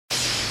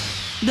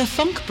The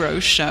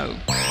FunkBro Show.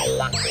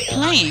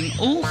 Playing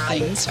all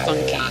things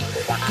funky.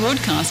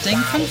 Broadcasting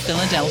from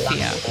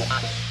Philadelphia.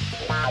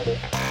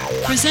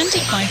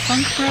 Presented by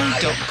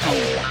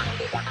FunkBro.com.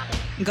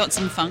 Got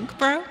some funk,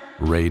 bro?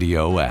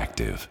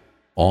 Radioactive.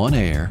 On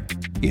air,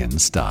 in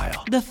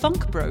style. The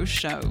FunkBro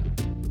Show.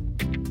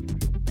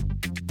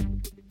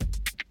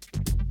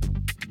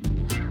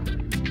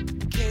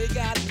 K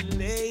got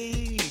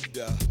laid.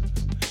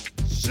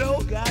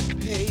 Show got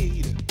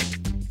paid.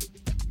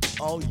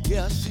 Oh,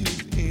 yeah, she's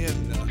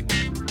in.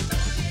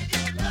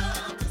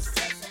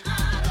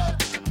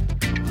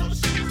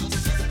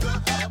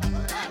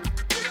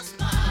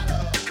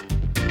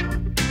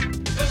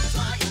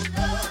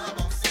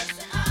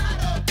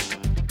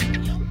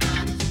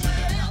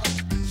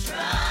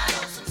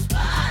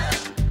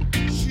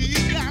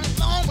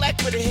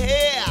 Pretty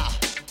hair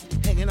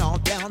hanging all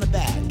down the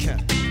back,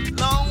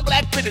 long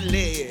black pretty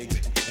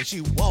legs, and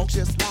she walks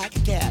just like a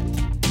cat.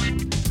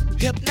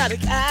 Hypnotic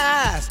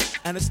eyes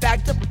and a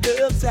stacked up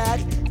love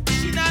sack.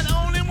 She not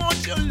only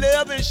wants your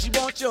love and she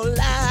wants your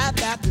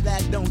life. After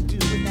that, don't do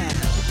it now.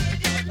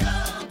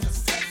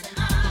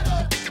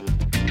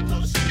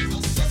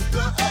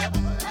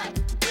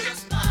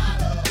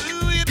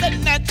 Ooh, you better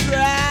not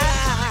try.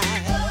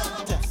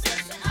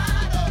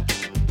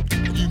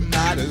 You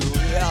might as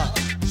well.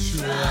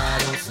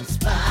 Right on some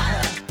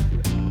spider.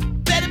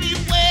 Better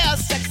beware,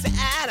 sexy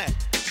adder.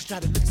 She try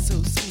to look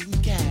so sweet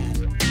and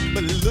kind,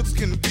 but looks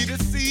can be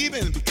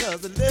deceiving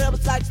because the love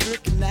is like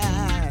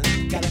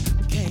strychnine. Got a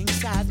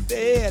king-size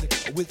bed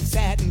with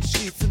satin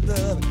sheets of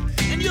love,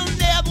 and you'll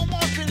never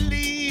want to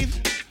leave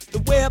the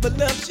web of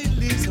love she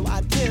leaves. So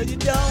I tell you,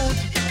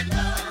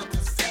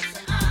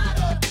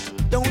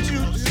 don't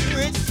you do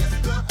it.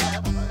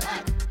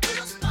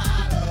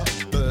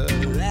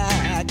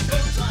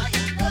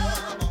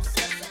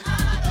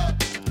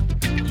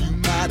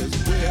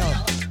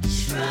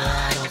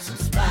 Right on some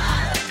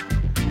spider.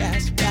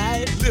 That's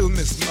right. Little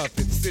Miss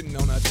Muffet sitting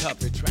on her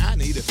tuffet trying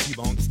to eat a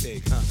T-bone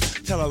steak, huh?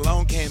 Till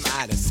along came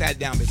Ida, sat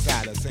down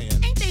beside her saying,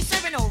 ain't they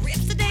serving no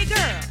ribs today,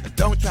 girl?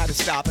 Don't try to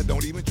stop her,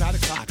 don't even try to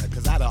clock her,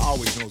 cause Ida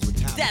always knows what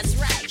time That's it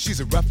is. right. She's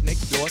a roughneck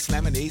door,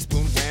 slamming a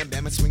spoon, wham,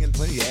 bam, and swinging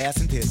plenty of ass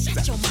and tits.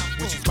 Shut your mouth,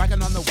 when she's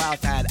rocking on the wild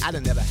side, Ida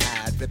never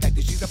hides the fact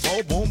that she's a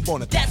full boom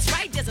bonafide. That's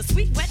right, there's a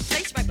sweet wet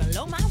place right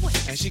below my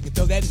waist. And she can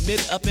throw that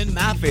mid up in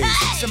my face.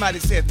 Hey! Somebody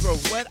said, throw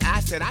what? I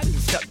said, I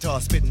didn't step tall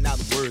spitting out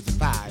the words of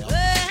fire.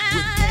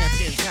 With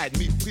pants in tight,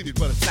 me pleaded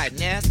for the sight.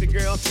 Nasty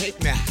girl, take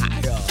me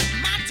higher.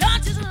 My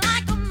touch is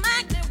like a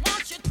magnet.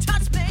 Once you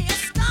touch me, you're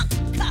stuck.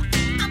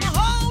 I'ma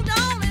hold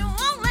on and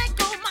won't let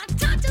go. My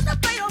touch is a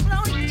fatal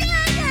blow.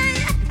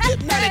 Yeah.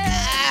 Hypnotic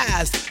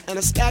eyes and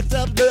a stacked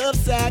up love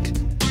sack.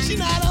 She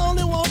not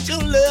only wants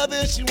your love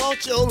and she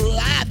wants your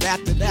life.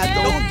 After that,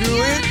 don't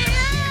do it.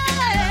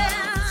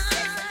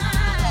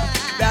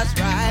 That's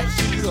right,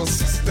 she's a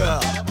sister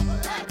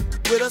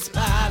with a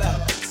spider.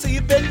 So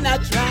you better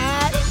not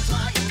try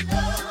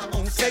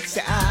on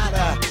sexy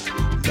Ida.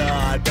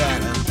 Lord,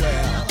 better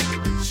well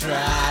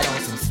try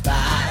on some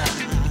spider.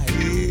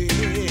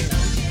 Yeah.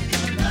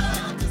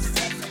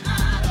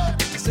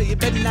 So you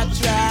better not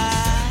try.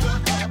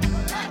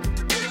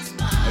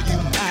 You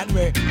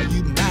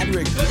might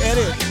regret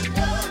it.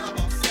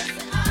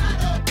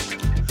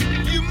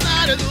 You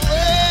might as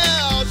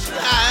well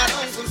try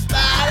on some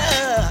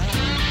spider.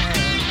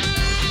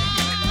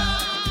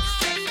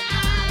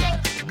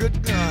 Good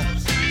God.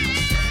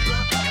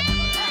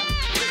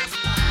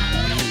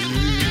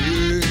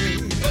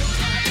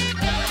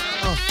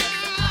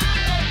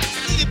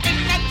 You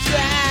better not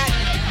try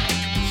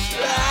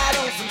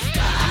on some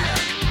spider.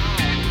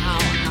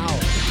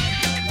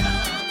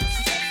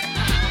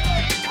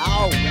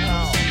 Ow.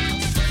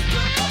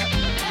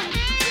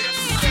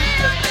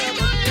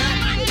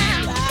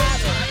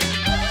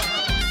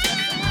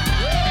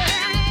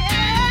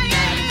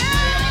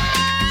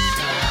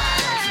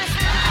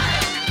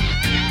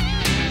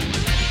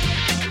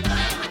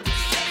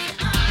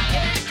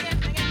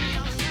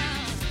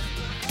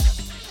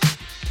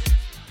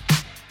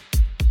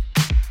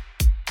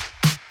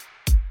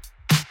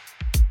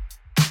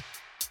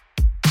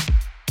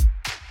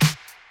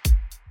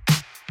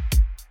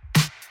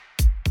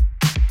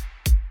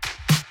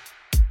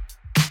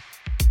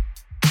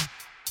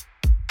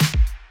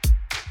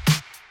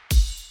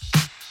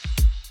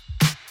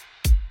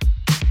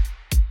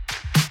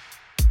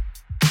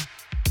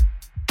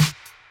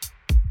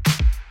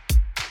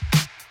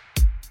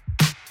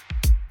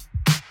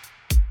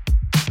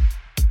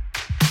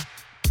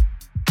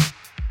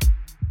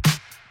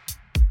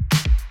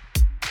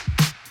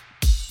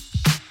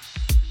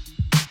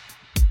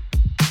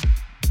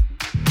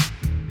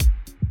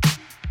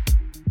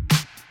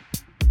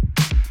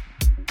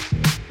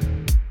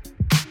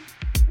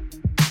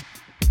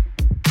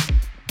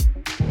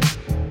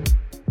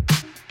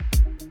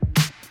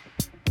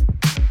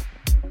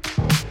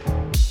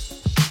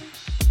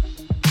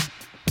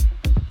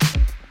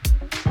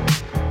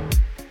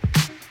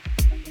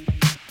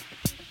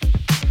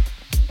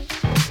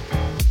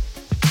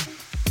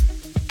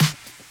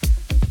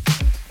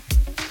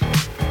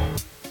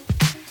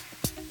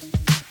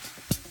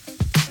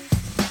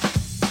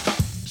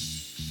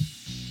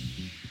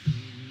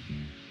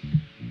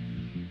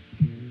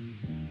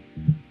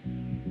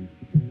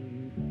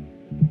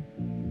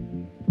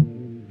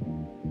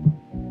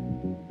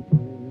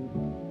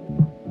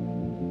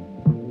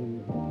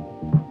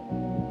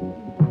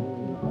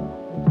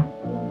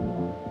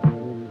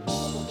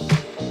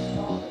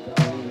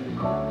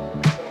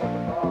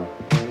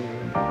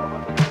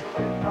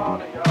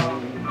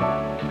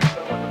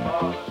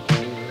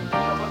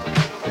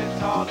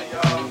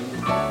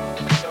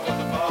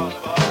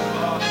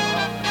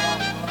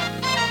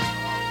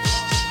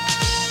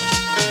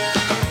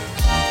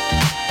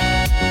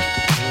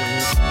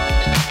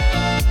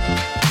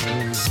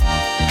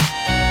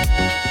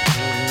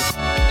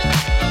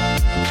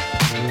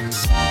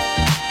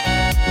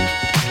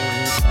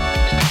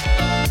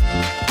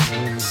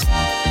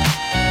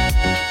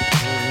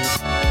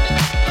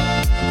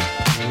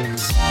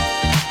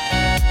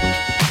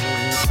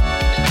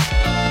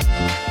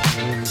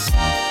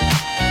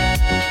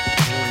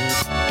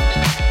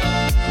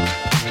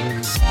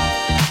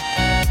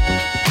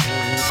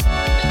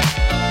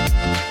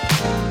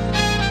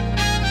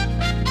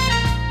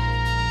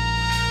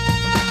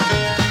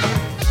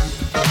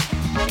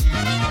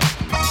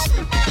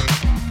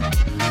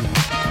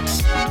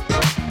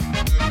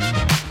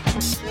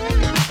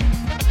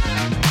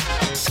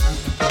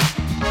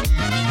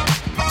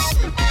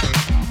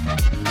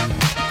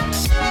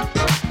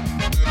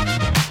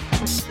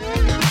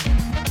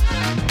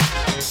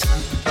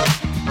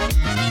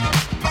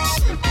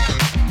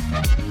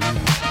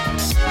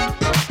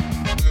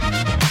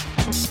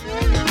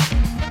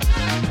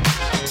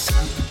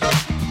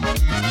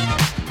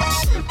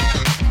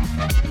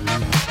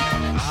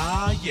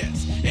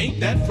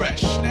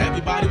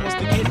 Everybody wants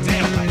to get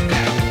down like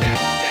that.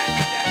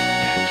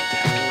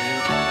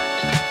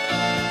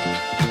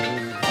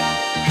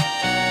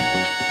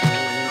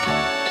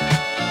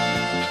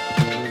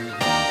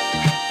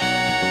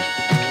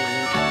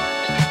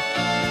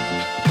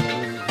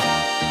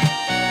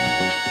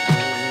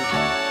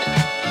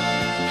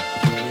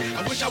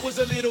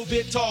 A little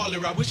bit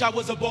taller, I wish I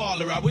was a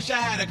baller. I wish I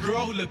had a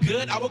girl who looked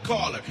good, I would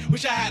call her.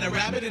 Wish I had a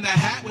rabbit in a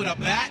hat with a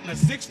bat and a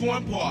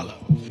 6'4" parlor.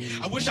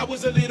 I wish I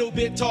was a little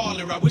bit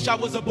taller, I wish I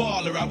was a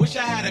baller. I wish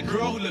I had a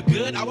girl who looked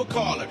good, I would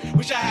call her.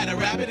 Wish I had a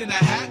rabbit in a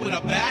hat with a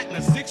bat and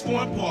a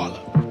 6'4" parlor.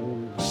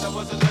 Wish I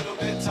was a little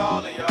bit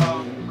taller,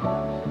 y'all.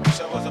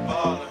 Wish I was a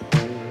baller.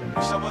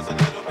 Wish I was a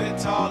little bit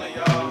taller,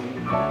 y'all.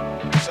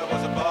 Wish I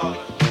was a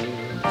baller.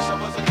 Wish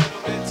I was a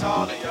little bit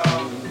taller,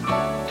 y'all.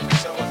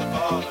 Wish I was a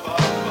baller.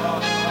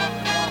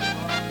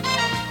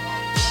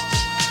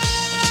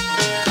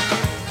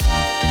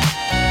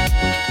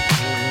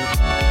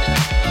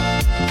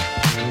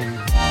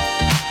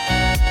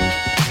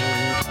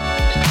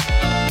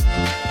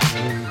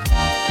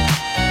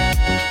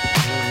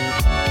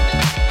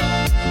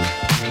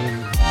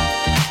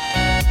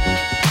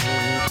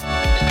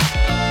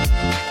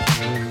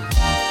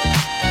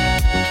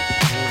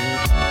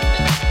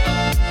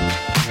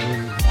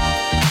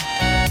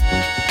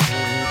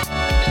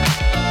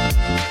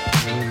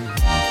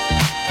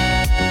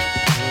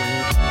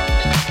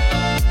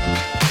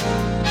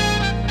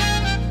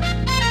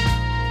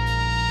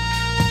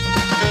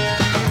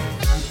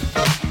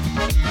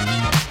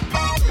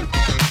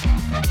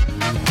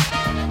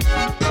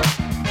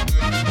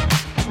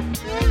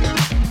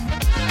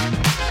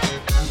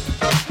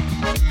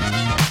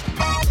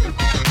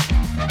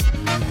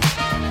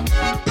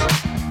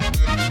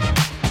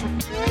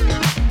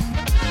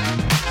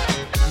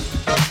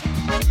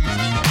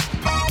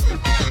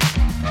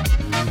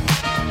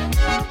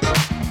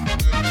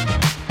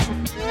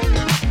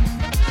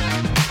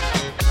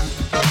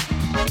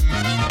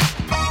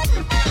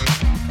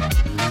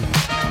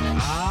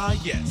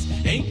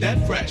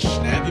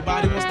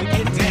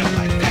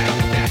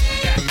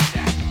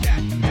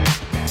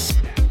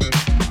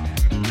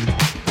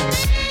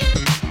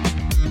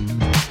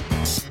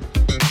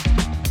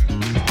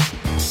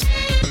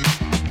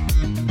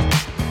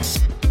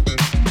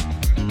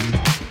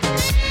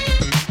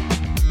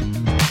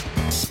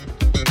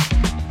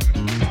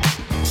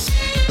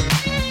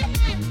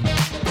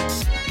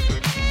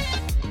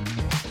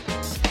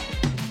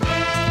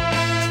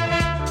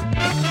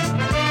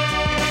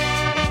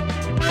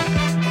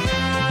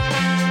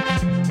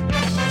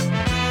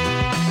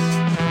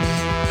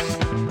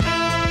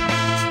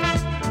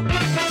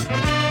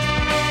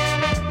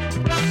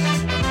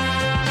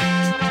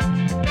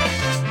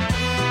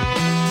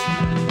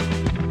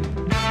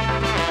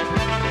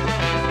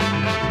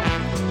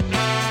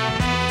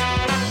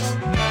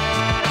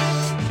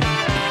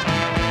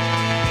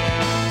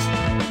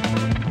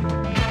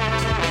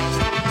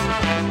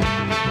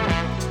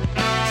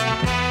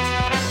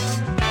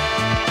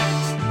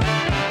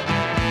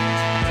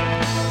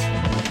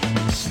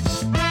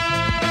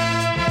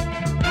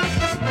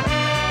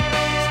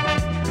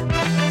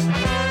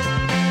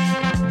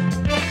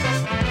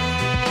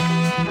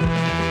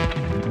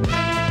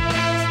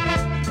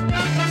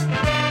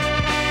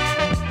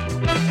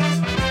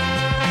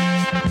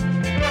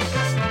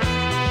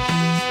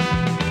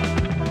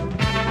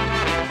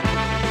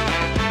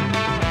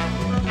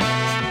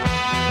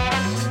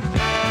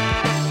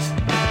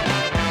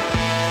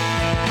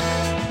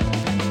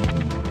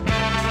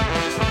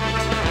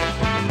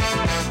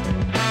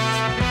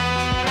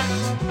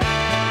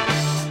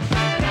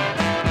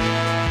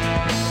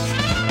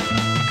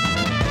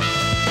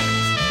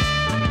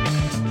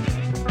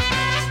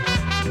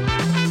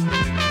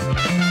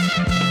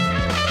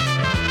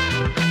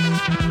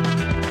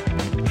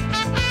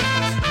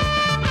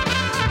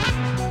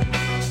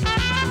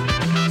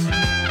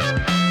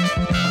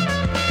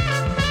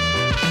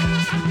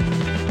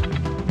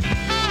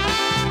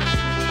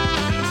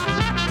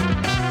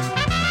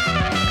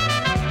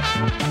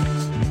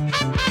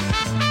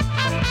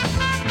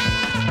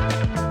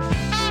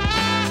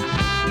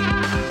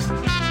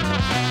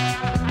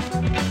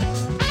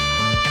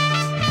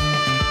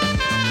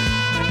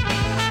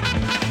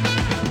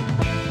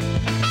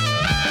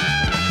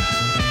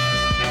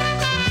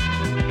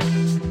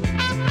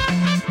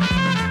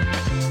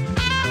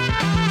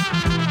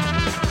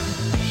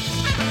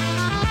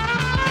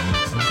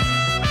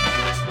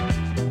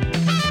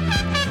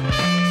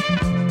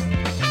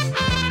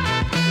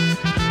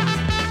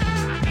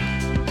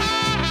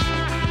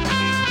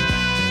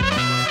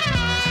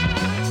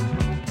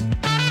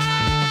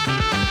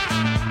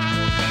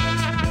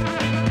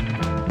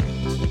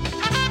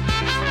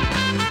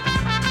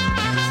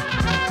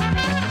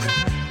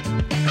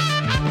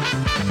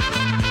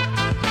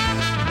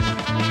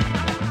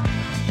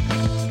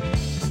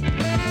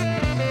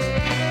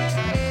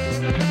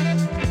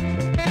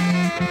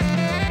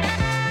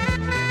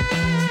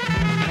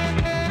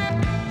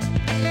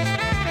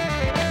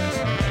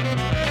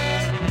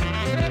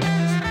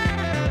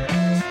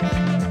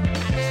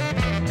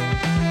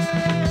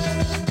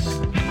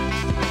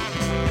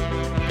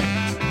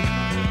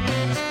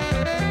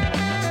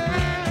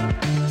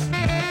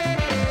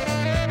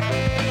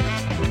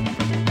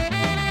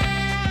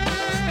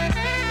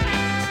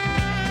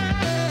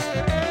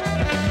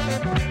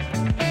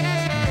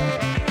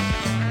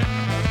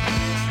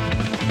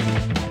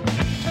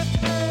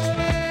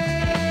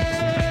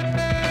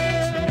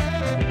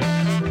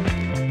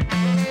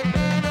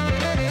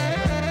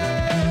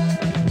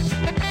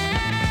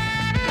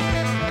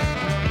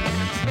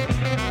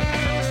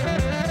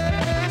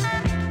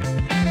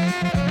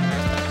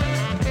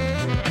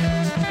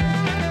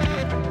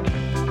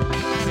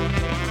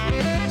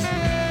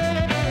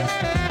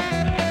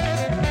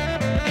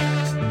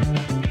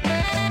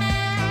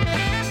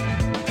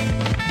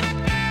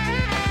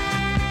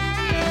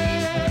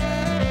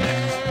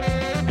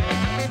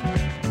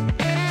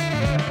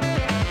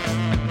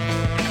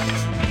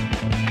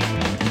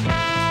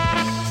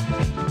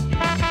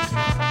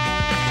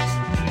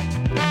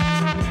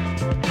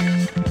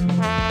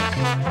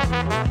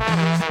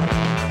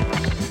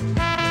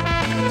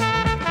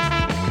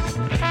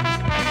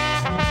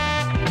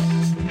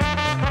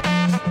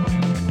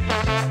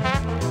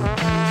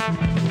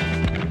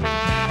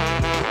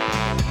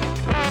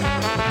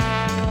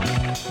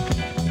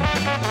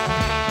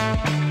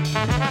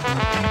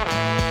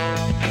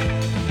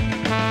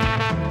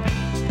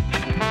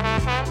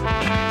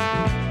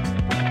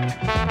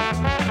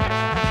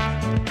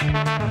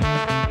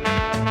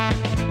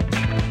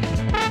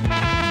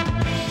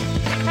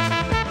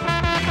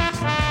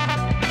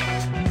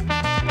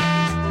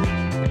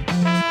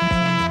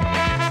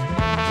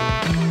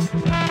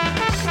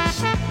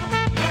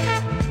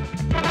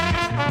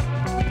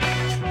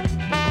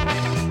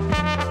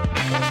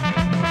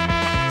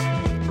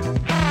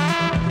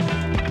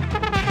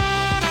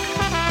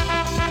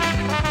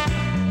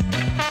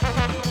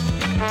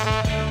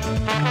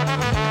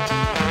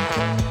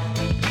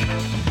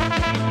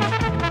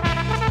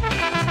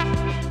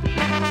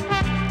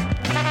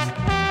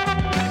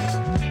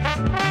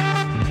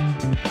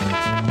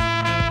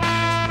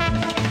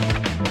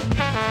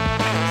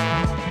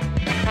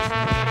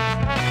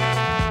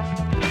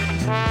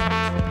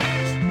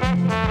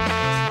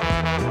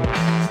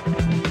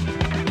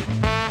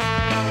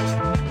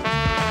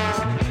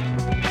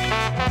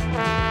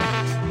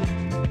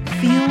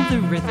 Feel the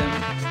rhythm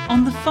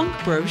on the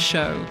FunkBro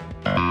Show.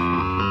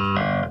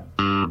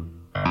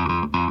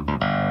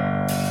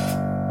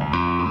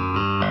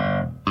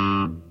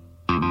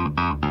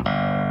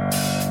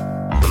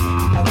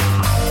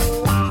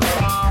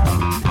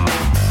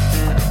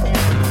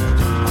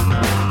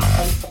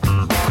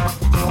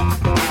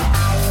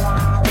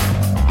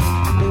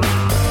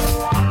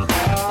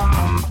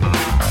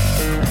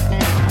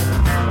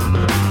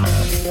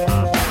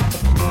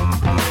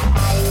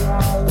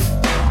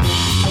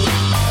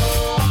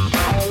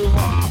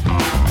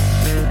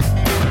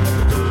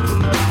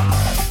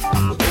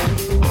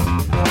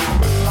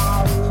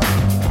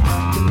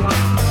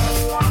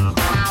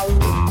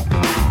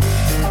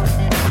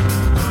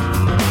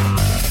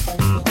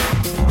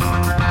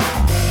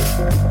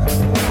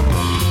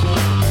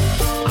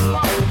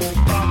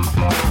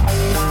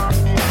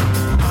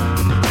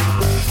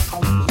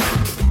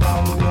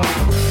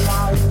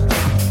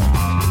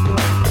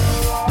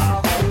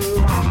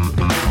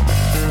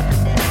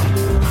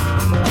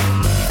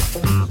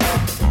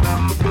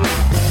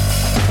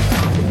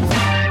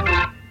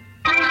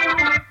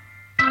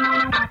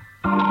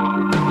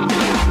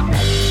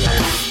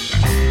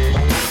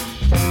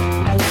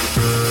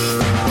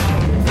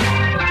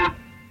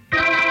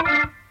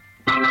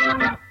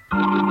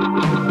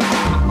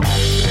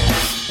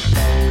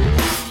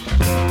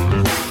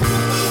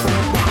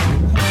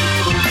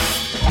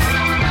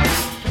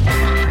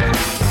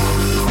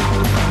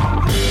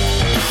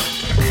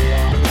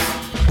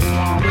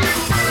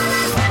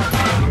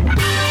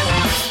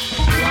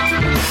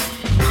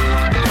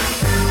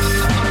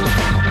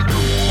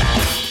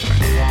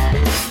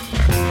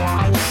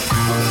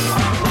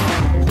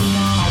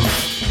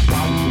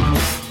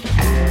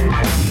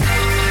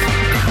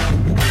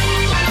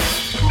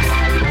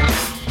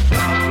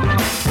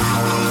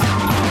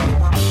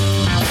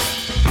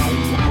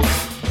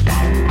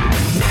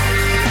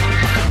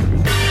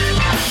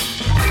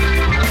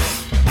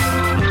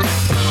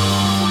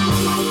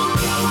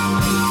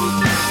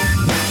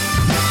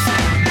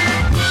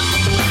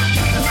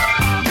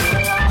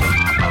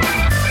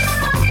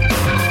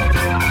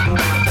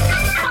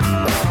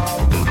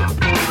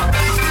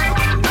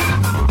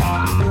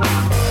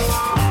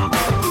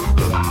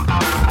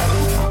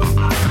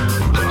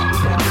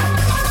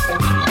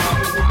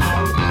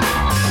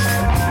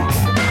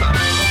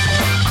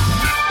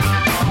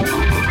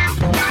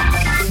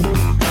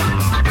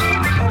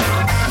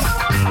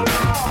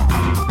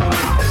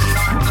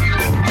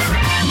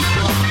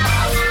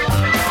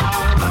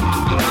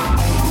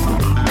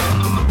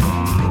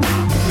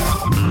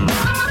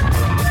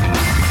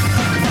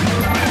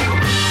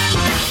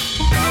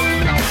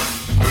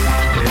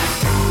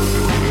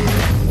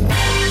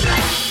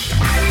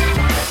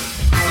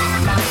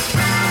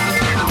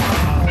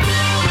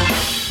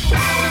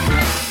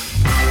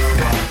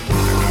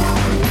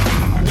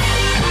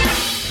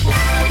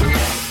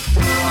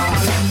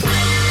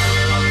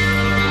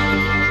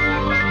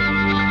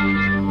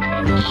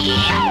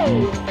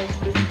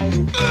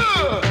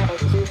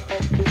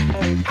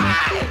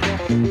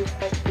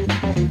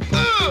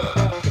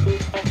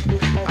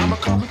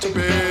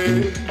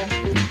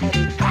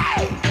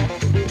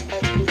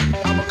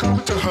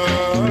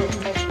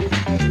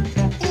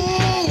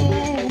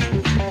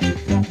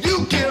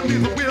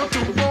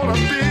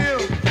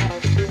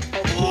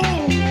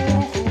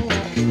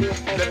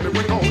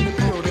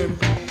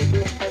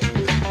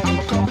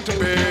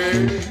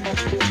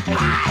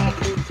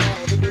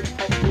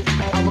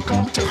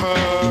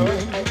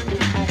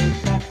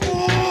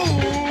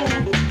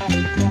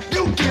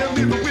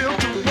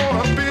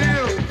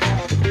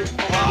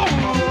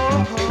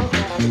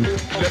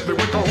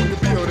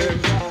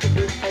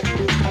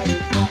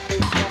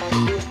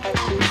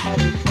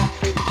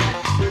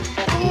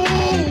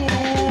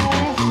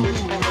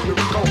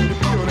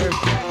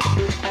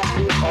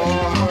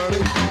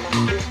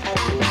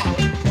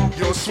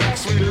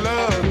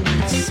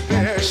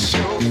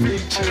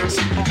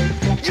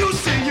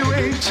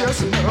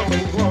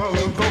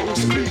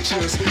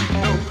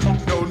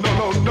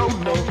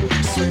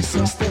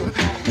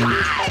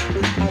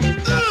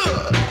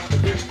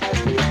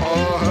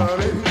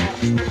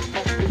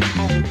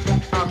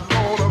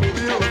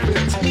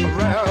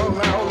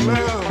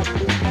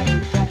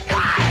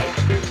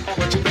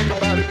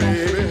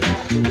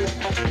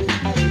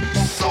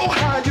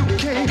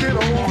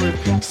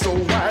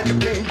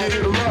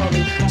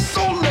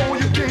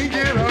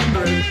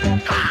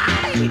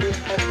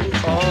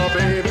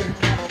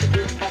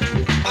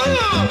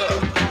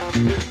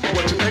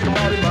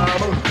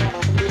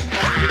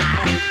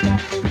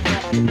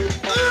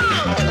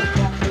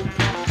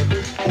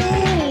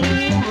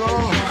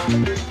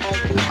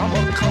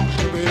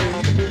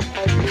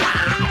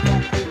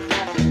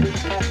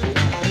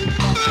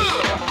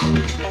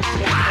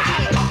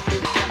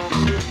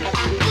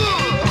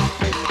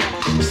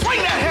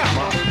 Swing that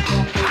hammer.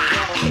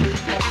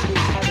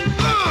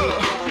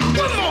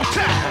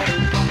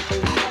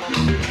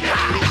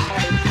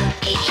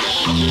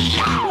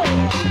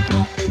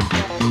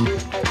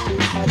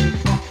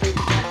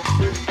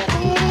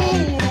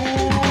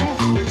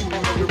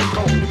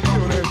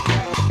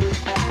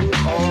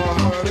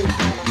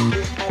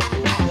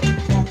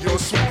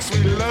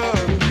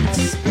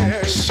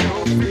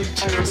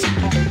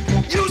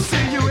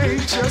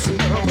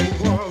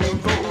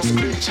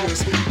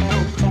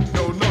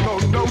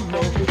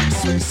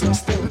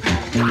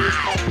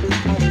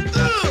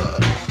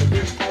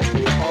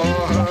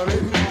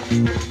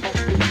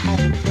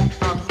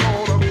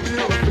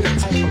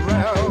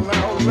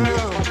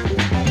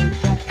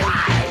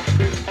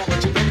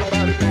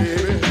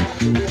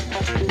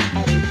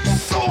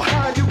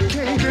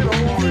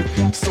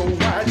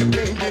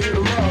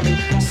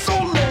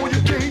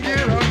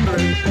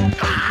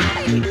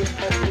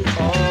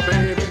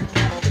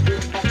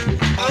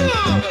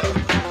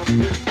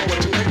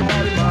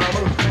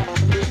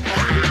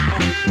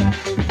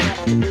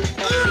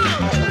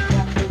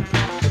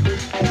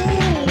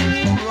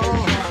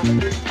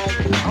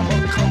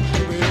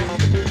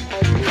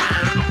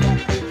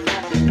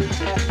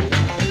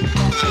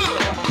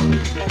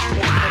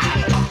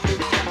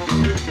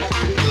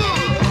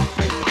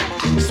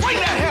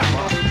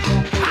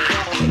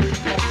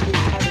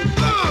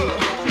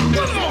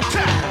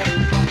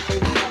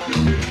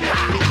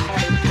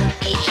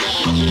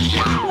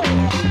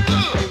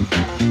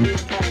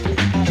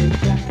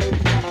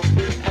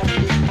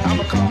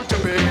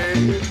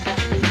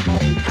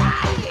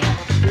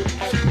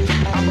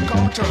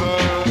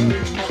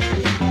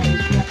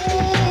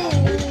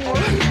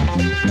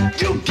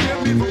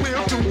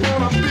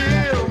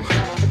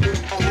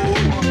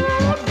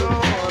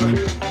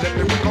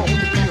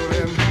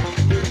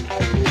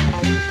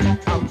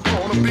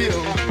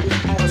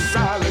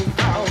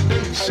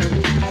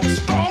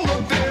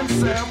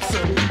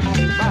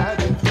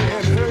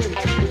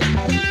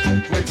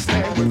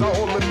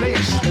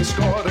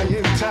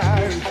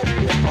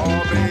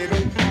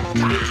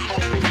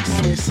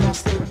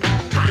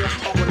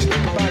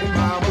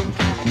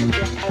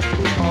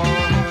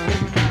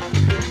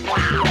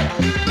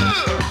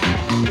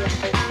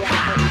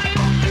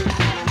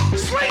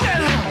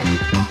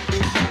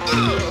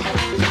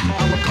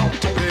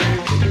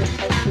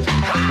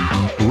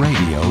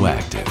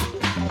 Radioactive.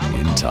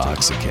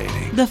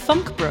 Intoxicating. The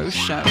FunkBro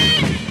Show.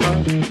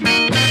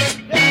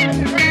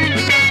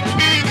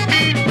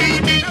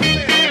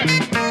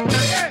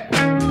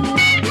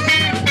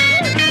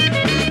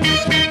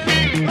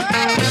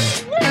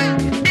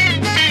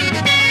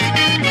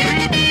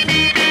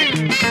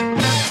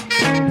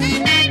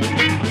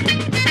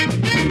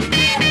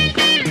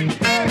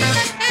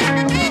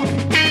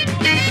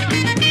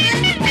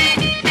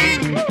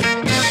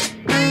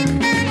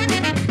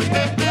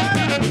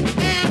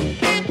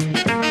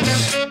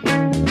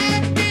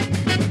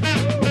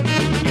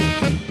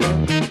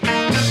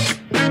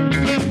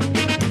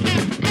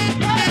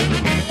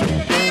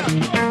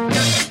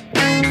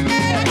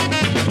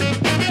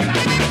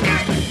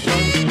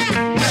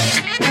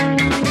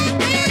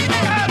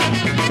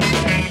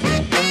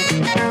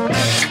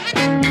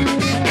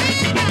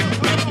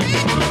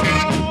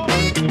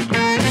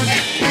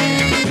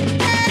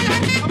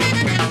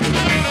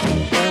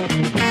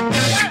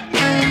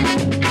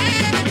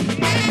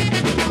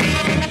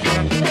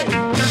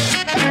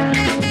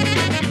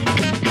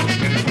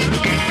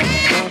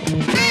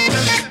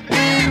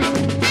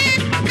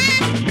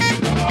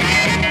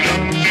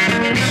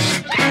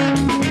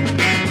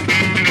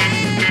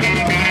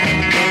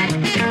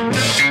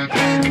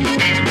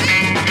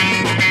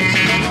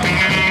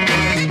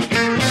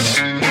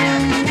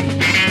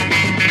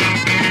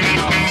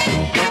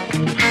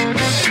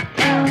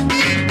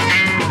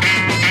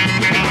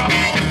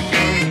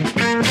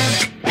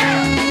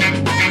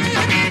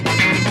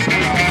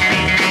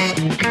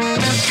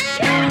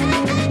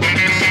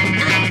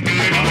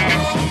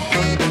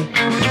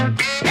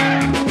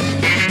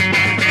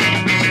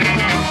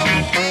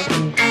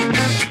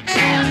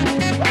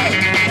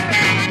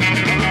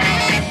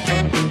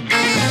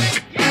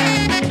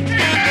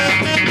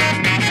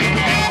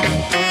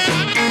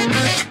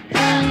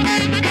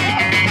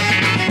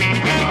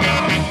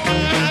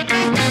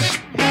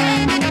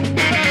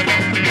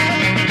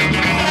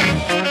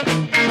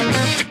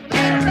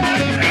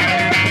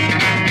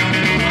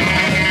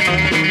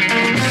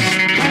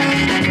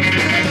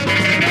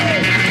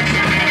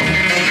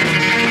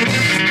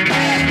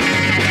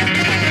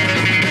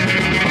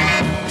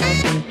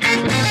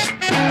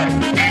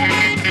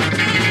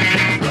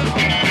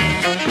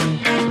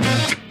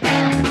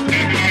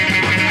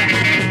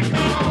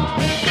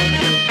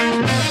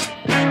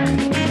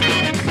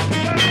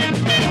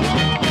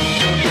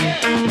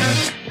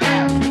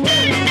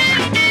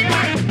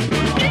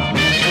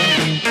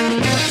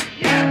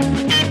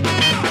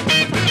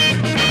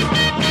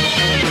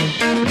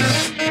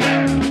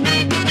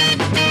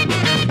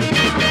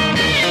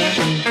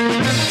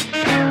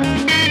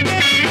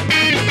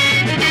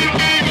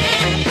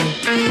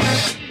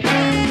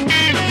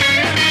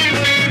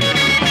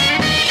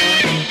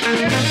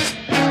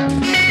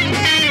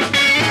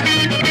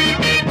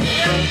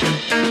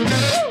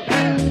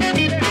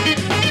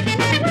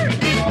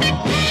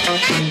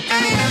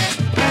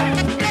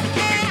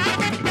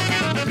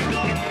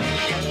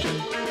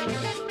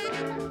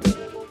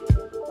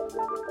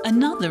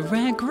 Another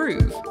rare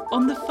groove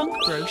on the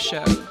FunkBro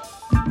Show.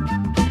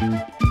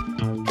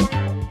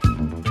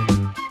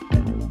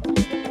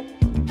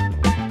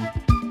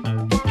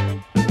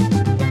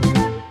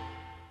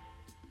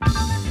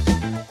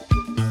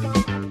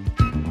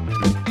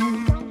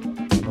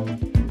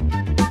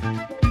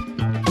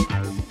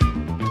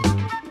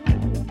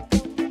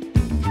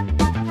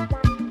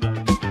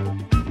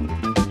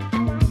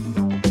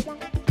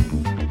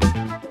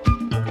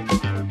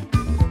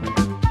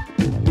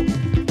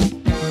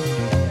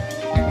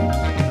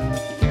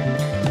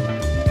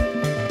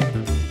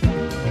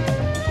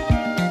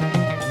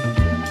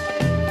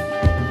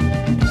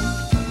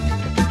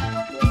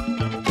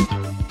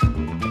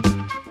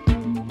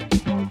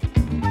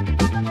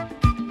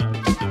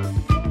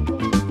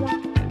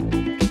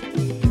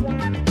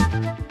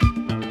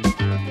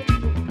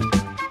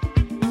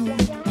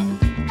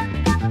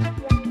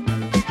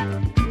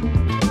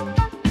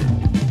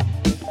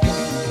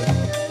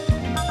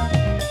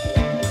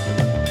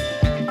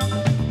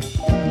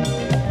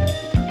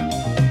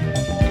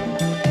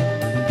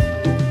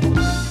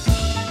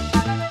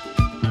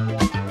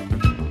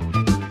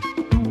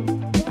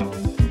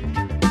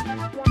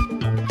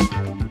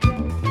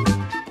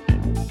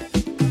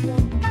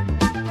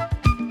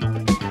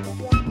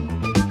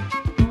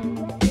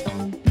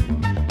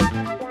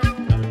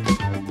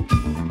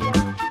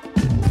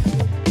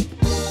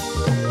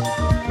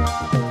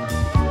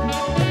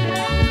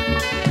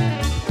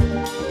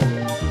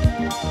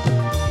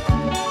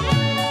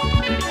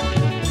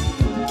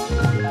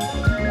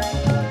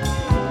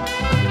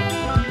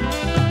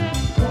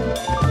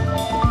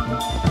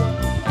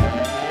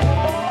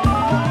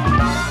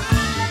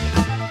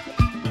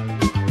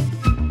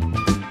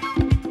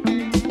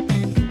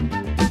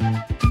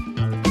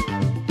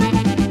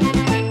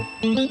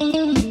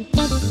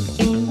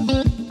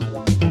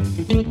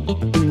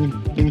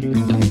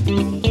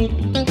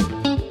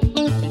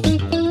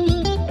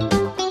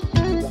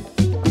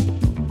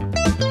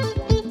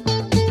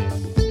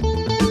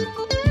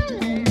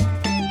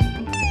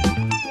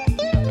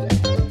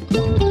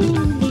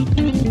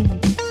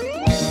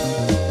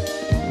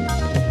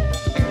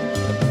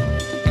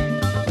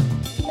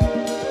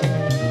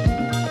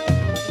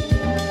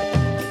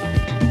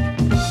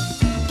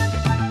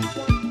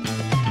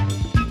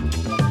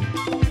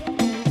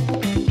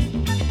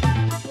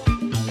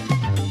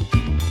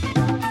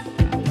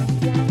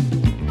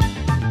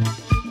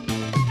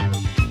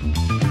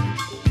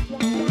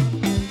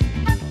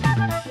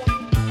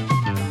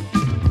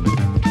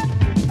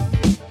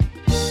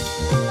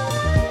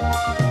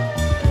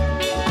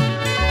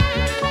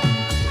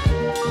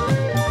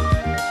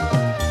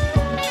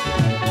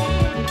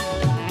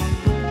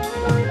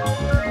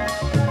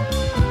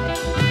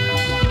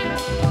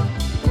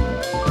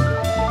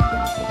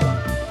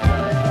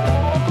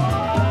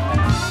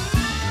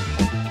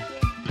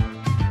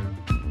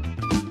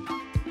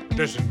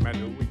 doesn't matter,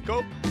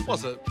 Wico.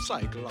 Was a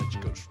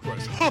psychological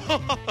stress.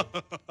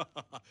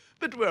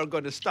 But we're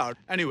going to start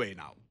anyway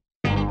now.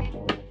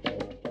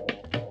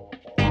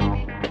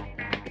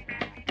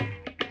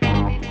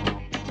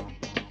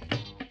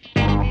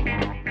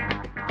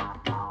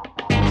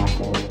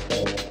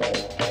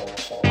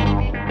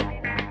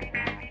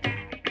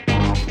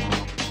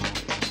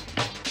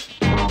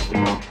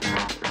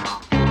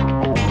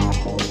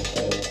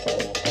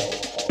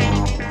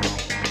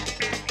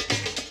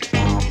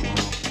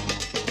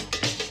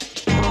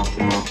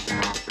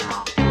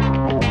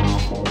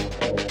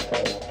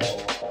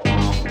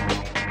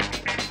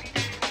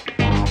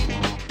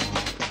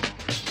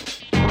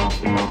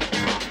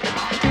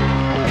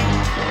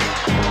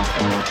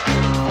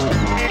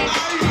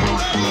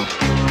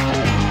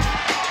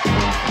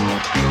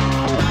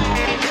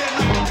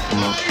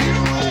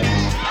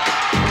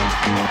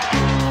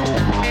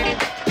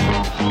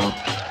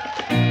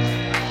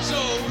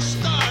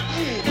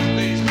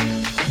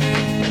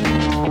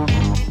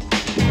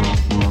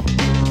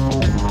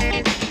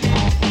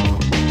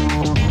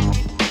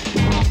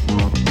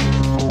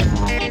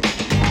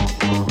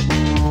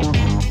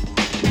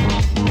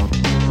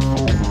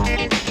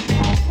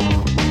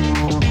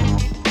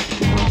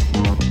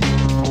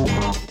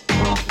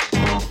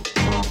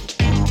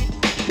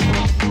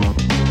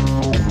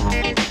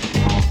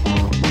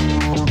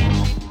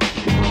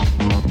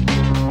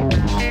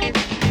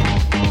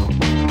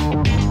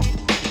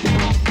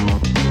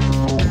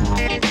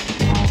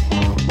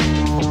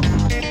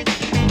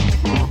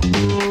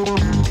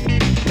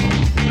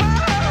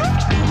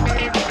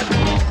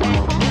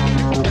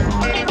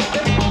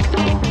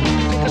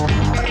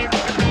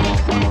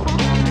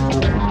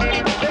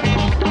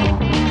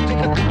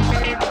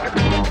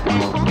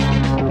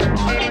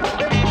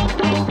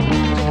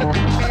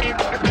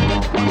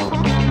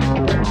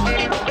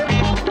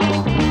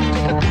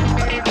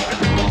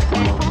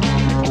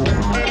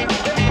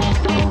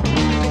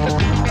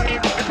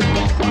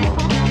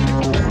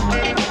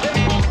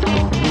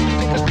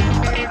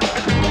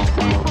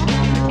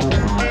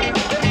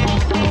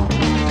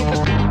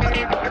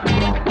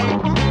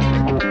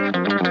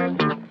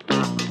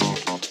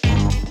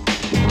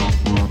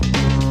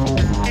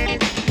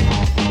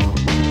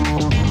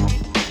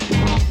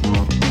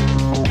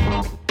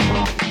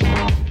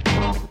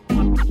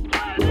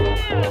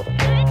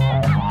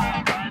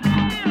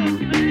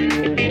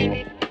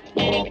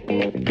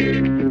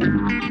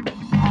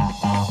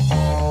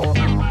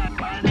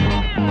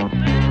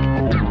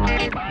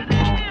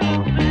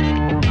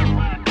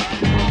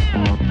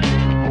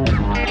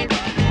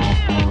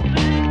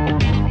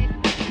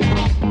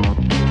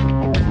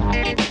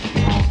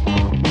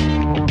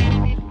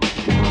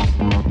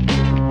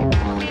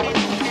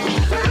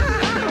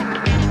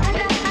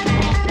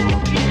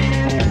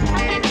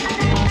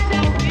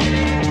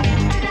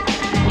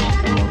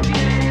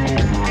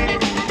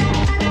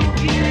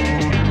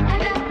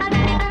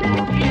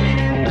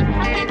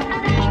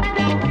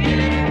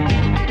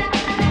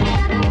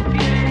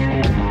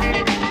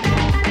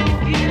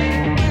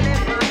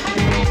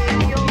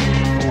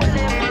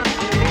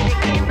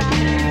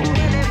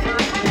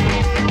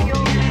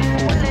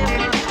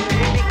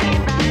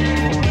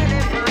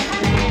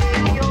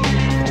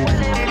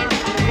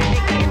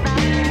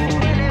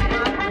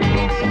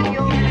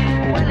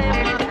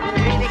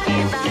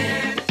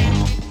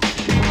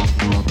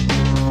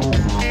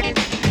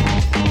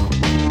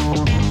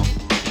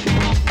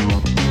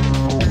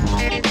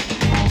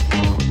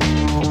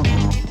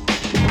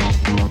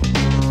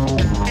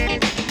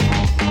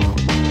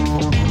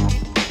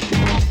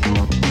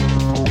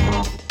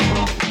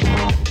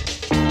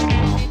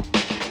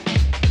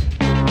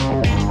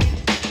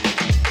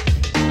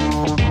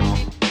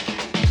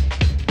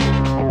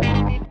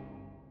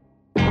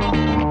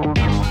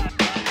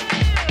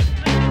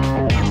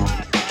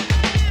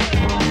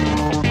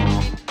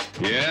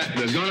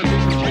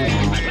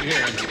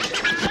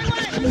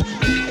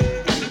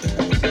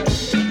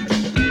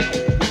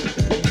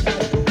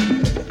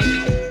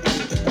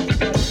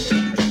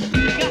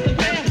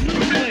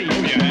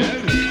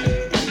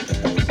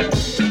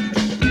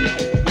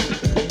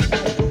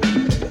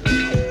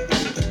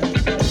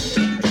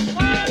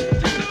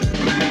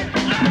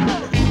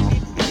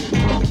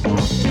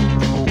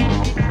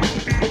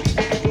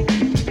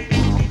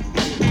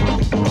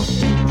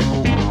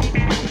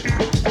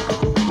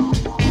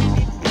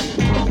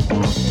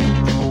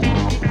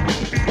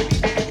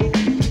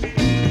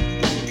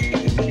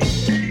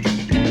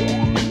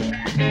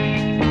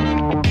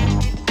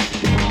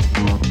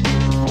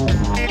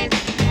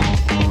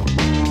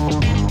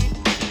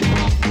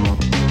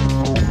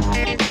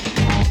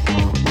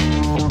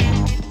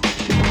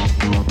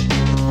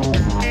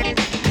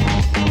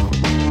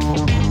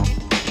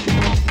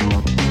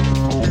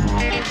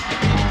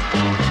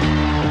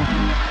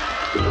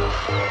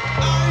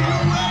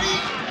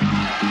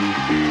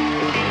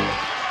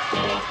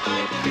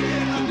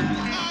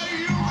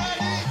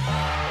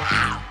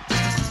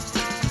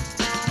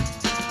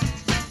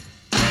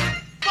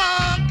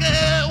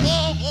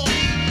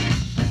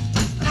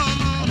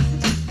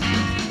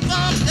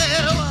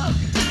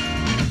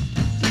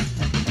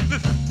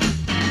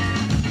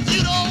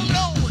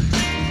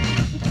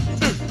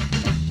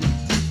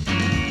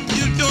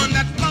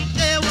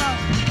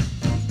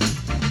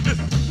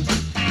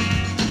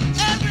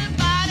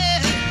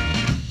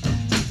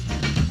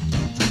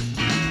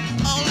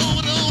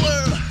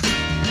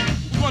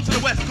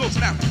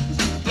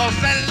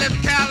 Los Angeles,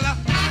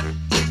 California.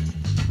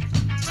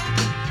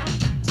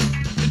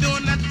 You're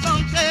doing that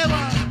funky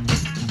one.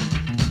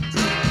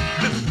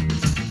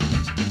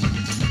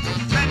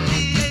 San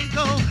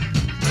Diego.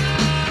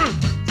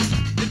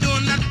 You're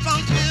doing that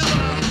funky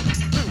one.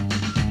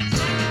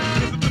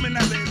 Listen to me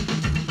now, baby.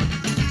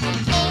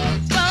 Oh,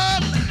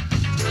 son.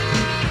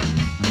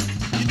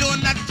 You're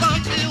doing that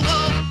funky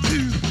one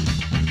too.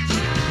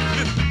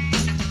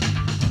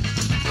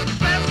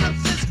 San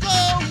Francisco.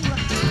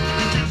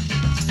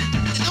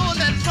 You're doing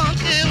that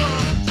funky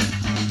one.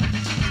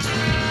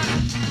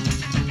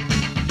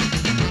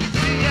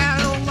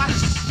 Seattle,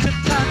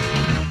 Washington.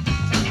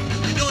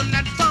 You're doing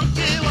that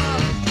funky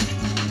one.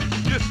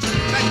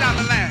 Back down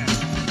the line.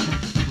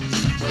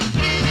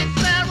 Phoenix,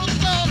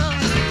 Arizona.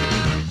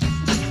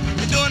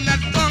 You're doing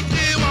that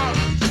funky one.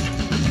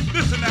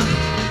 Listen now.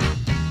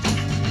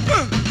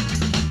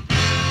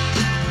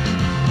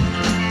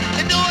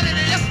 You're doing it,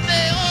 yes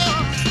they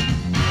are.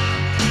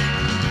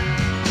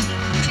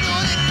 You're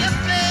doing it, yes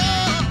they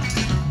are.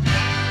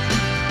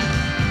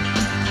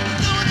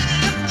 You're doing it,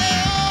 yes they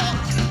are.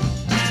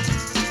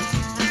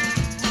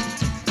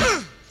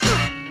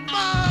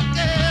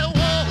 Funky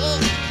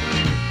one.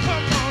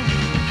 Come on.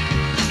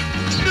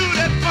 Do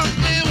that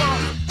funky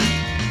one.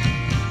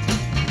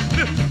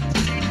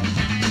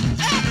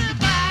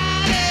 Everybody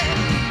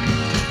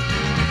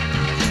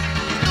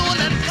doing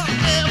that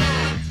funky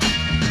one.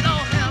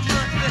 Lord have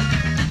mercy.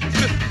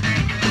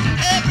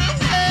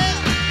 Everywhere,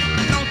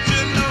 don't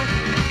you know,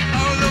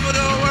 all over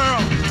the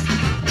world,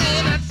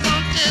 doing that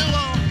funky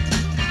one.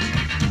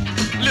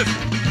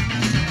 Listen,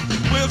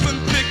 Wilson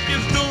Pick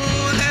is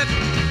doing that.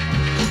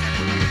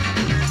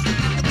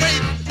 The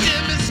great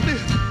Jimmy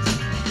Smith.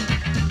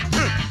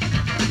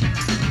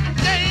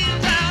 James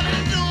Brown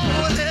is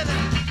doing it.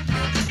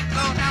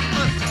 Lord have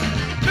mercy.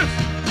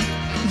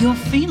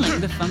 You're feeling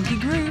the funky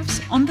grooves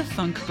on the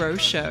FunkBro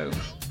Show.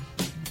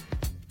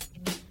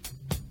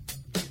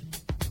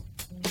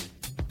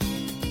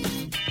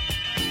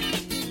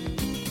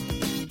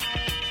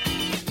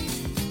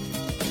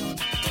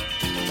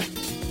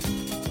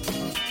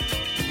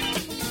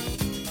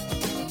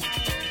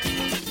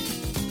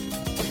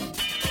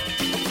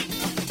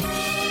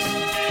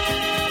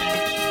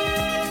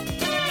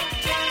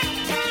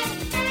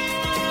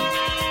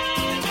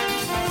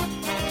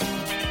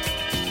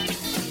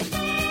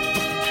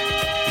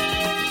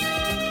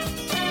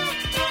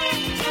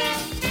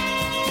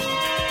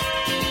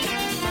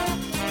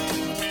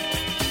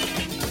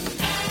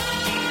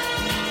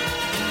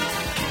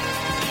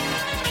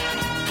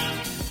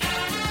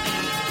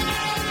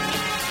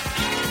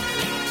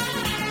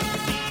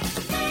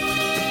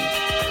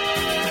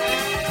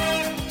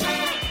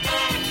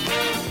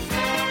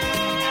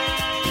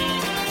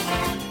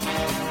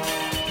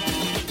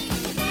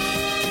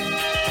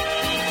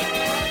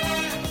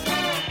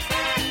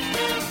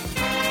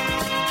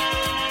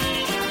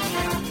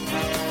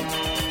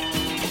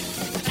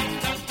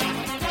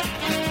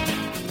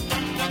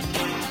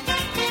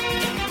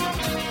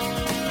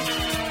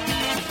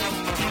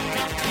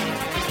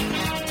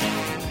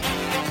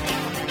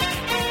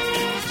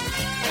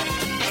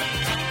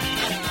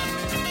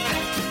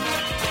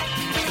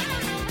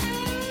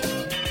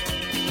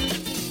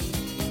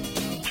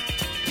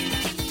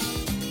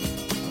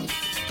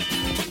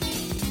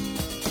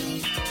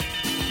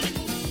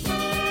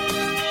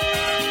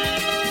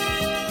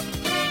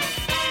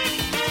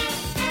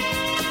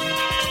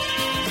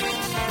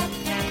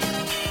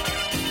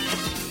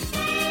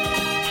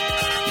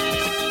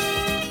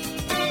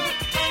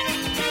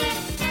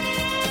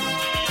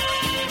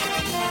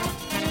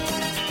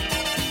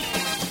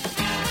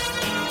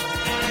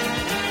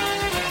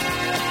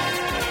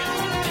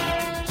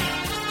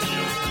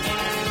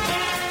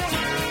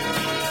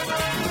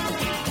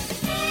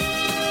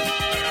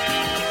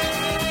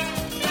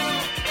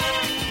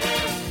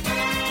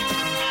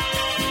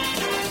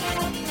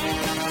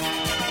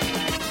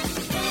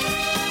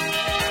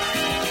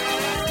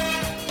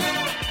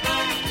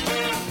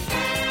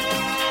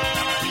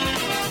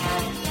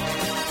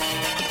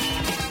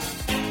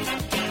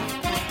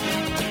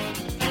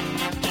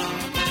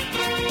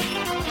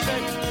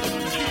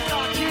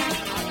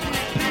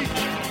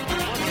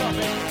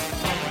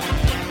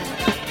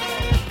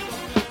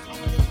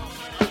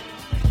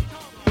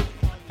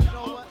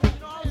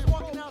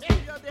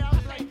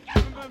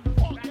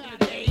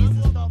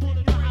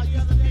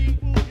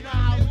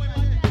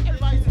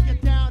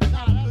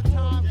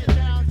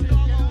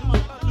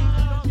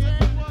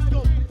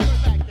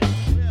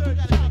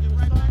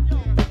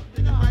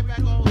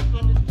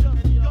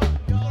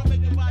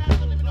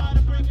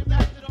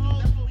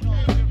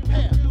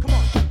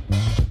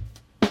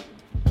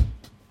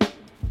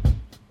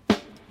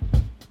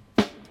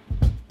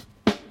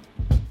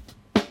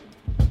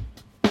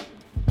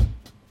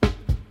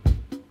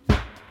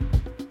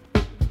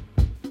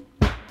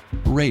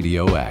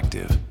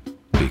 Radioactive,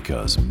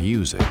 because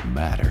music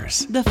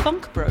matters. The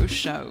FunkBro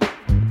Show.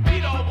 We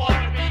don't want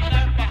to be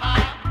left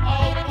behind.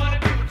 All we want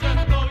to do is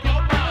just blow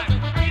your mind.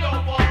 We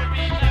don't want to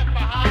be left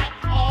behind.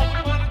 All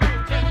we want to do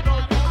is just blow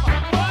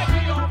your mind.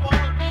 We don't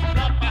want to be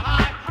left behind.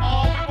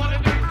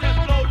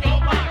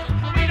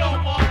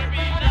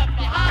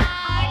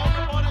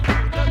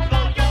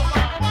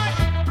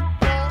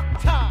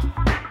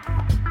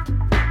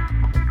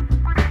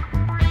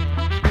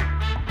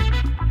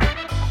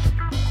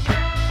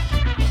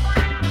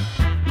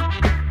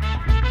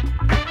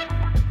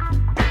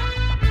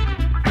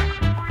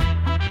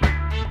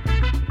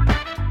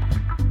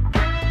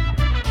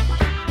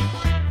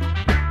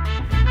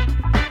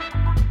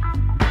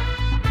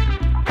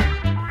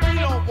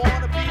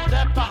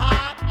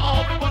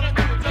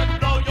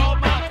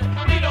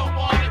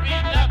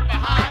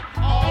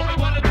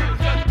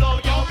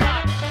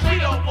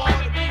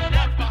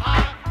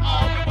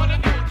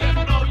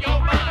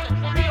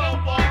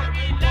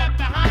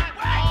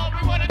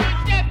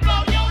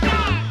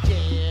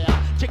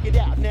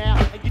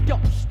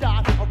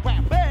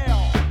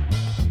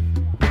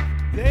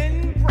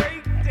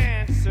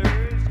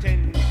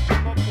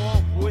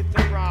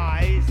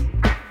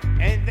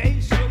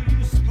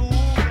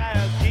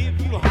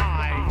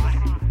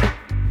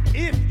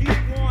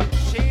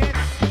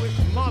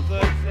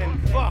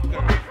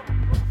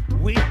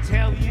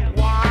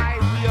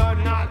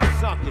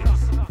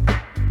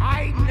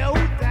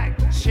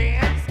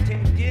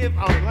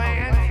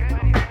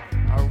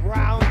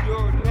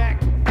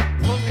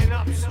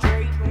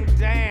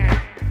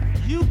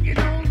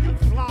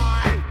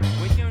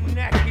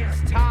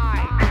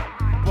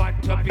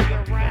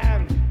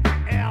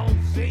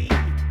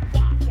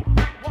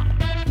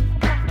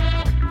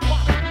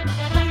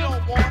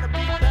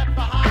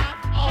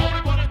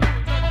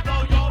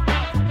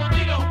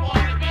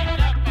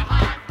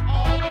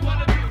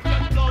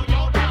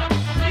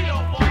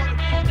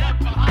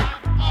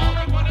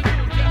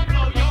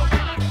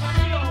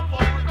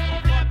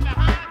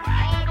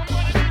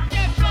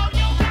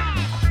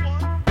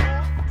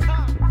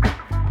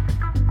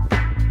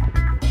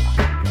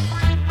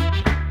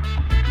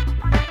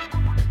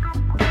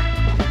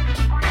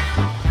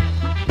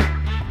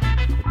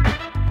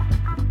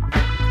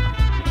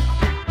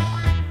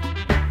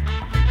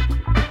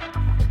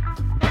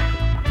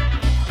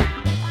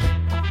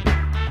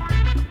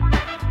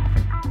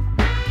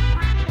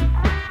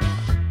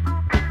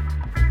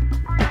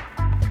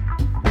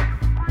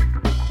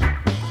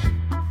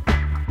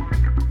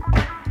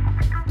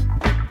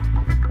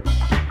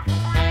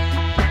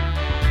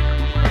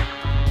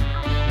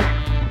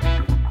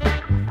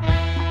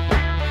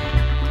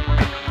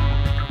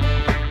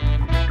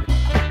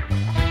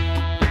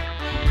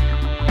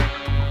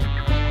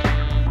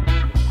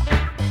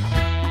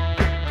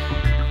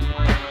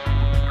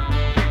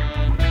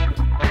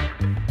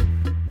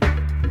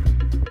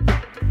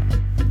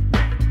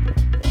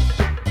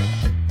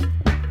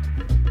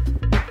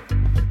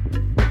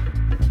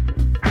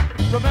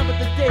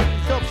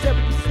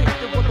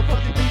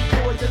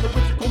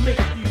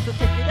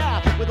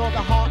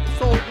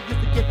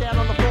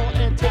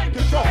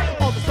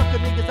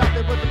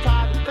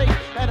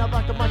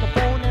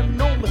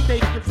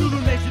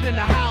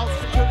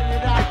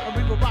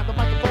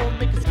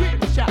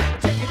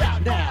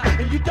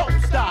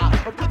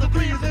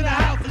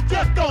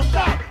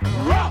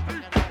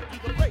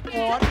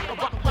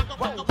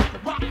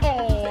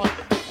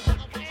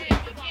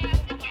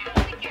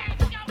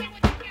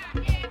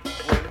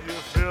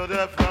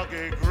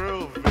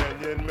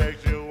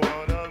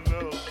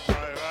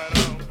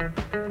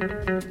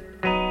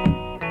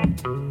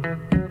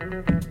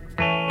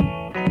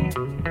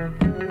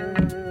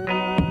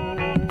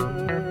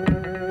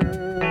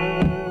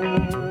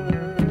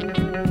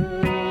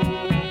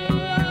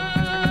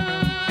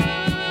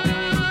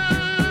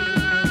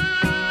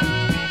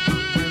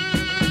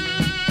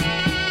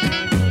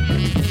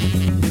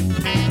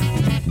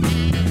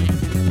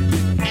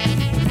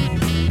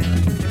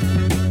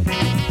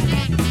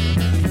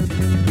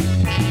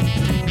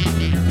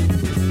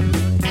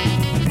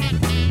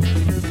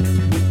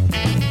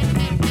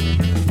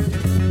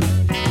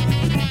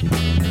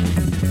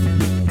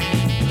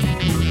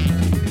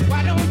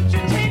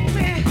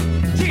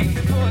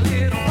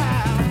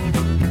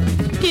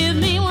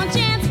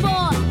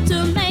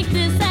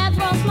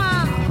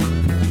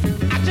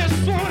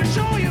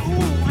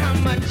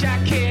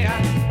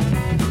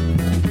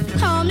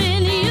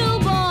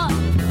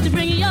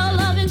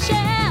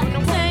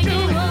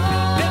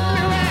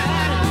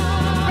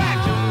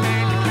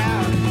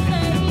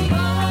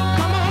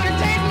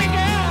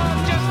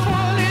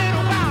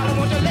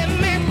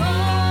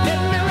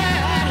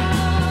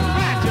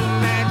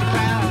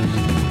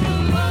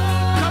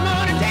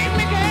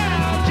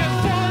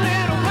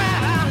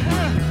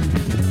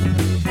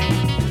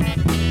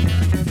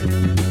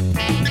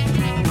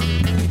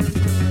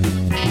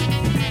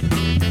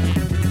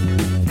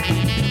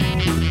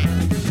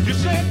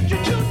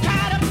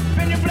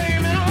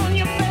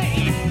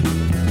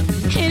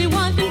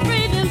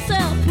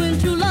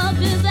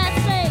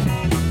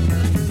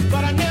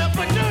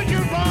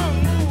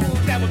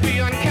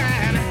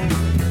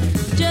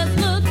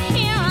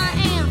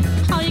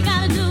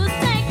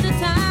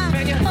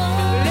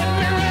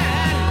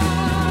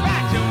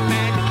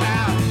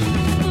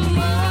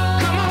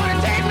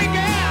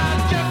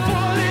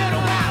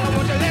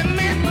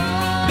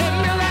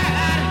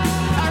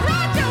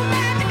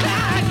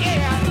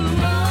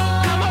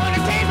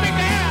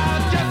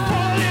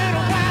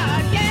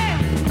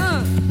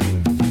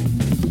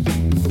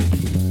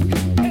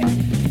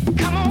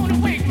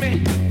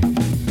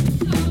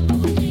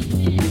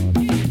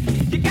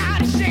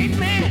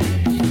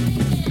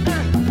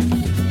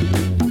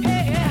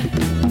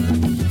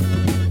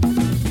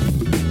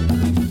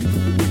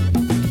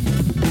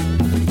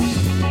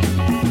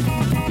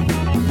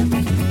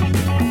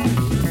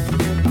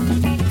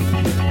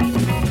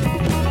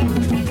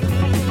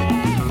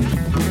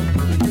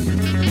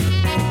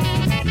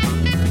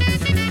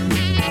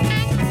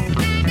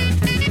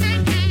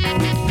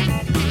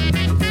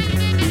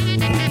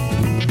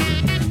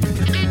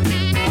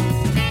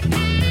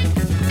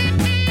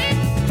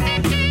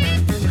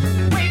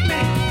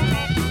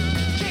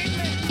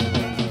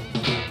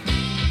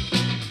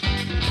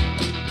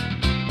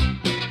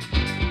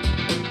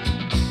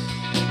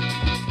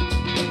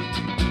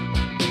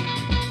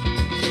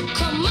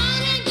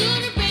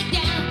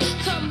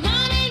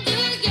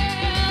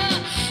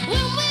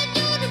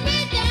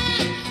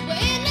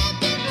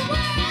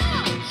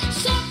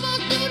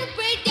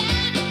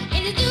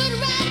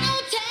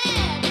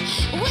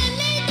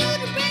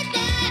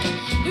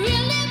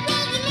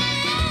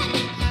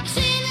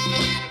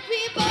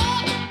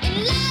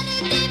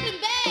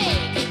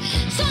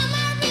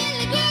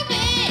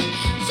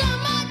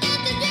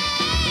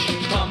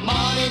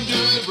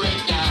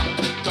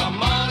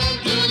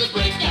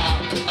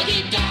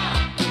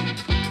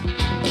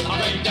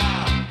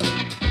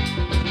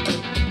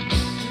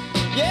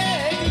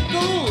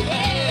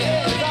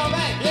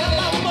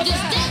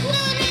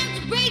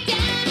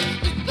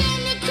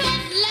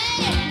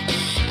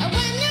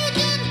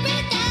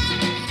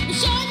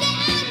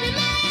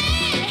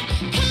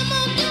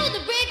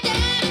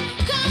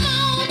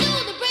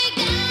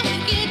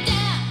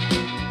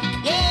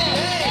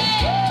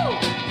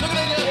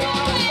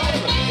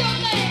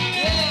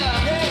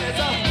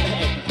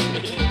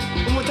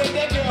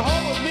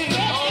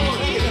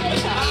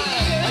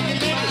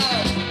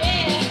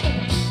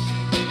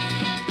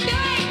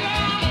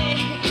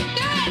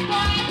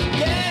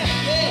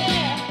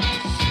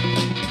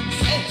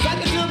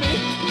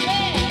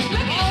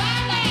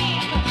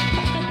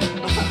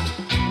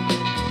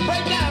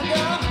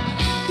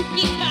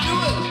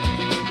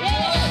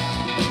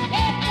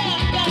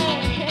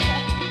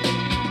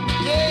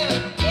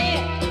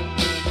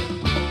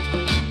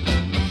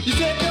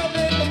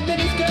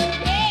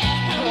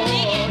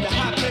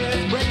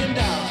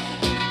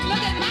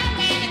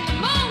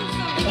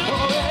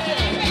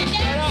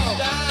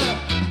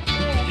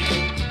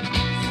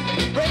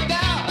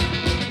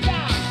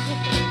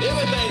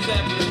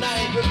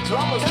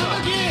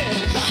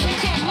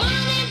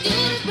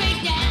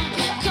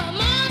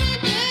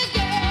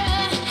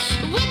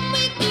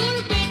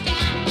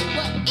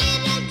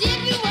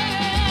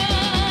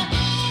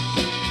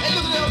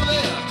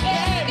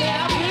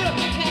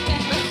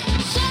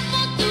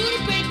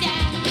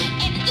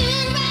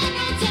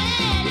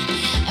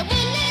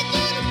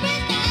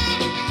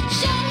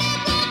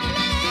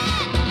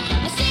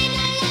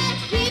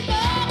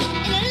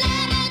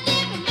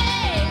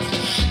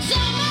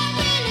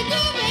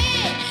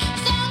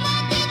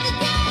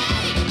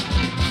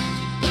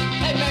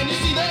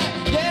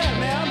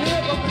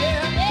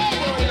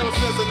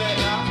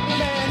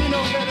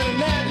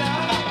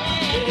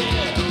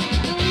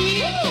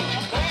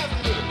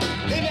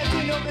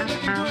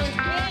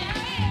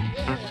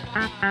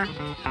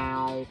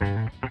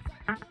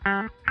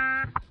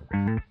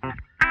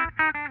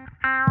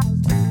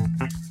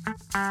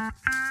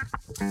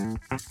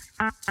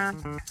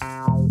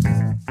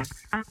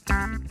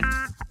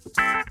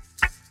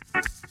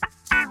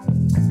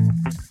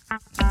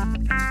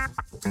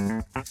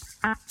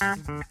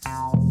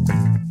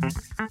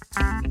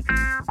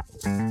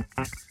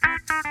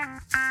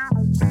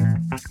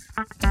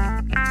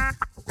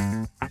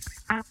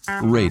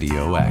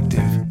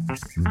 Radioactive.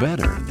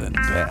 Better than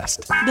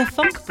best. The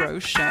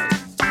FunkBro Show.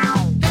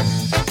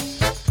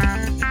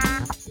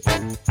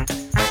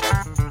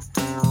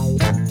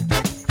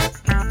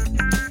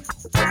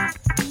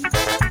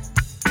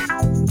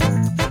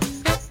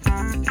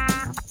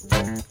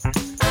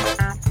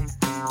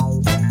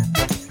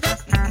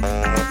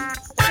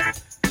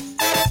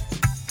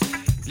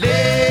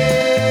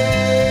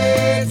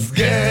 Let's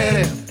get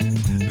it.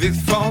 This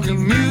funky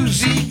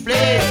music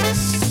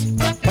plays.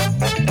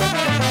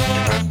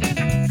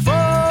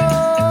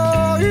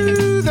 For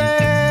you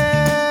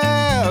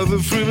there, the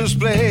frivolous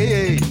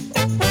play.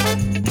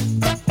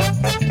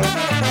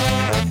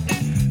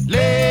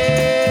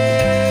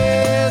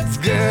 Let's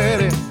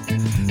get it.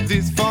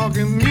 This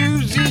funky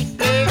music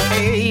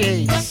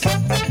plays.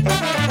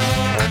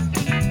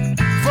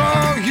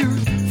 For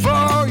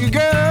you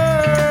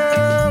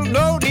girl,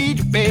 no need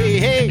to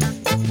pay.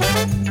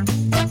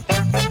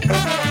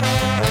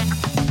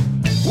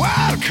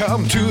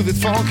 Welcome to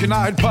this funky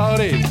night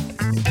party,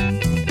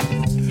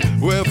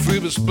 where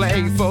Freedom's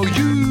playing for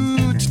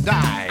you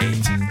tonight.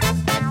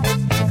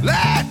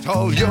 Let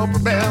all your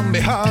problem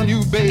behind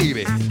you,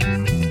 baby.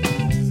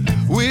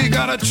 We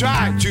gonna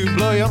try to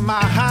blow your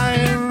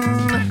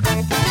mind.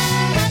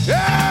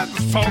 Yeah,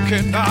 the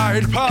funky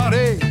night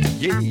party,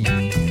 yeah.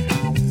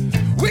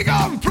 We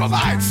gonna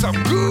provide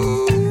some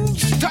good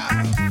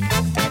stuff.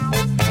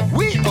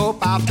 We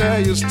hope after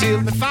you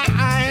still be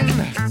fine.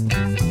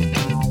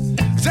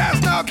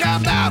 There's no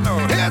countdown, no,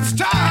 it's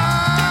time.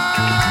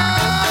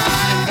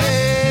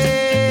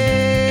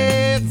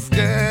 Let's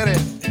get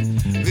it.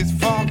 This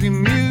funky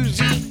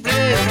music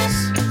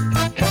plays.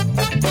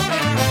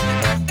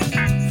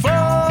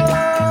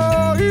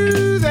 For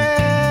you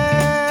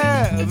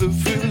there, the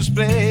fools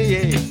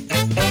play.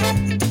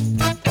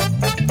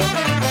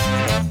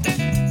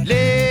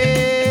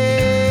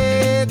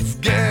 Let's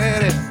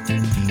get it.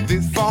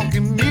 This funky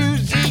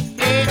music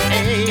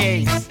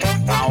plays.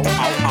 Ow,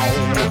 ow, ow.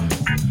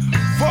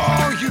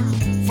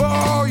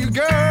 For you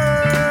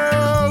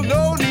girl,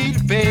 no need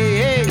to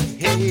pay.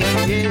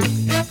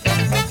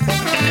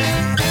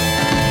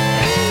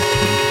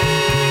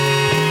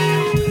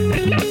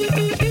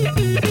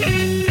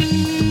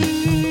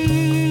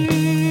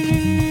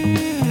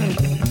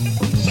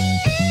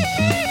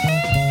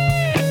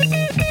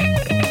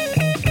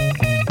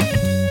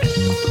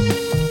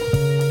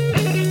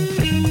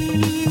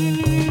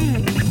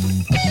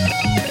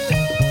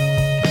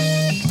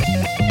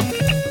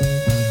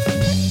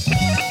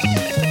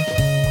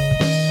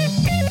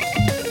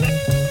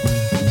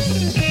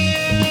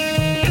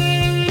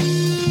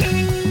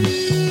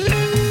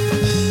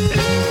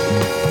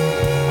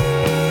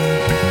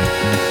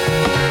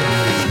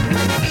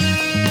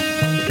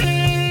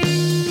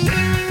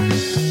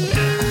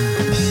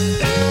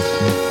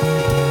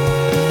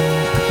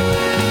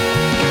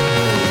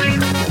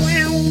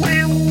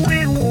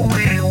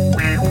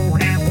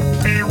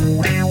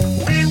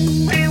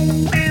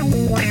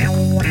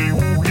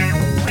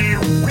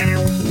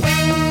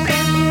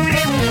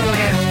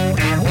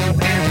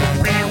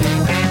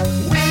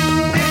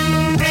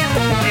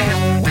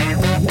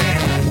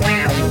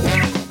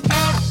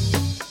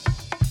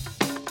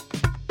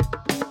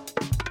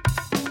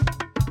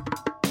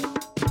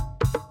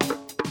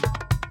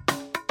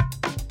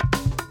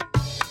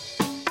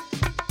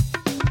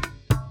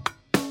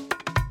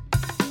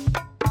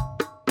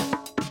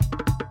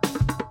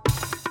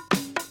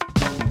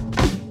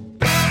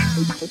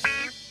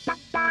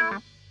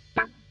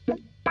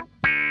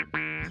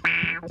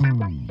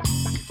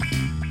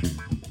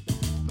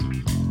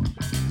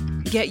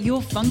 Get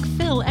your funk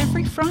fill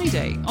every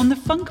Friday on the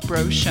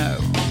FunkBro Show.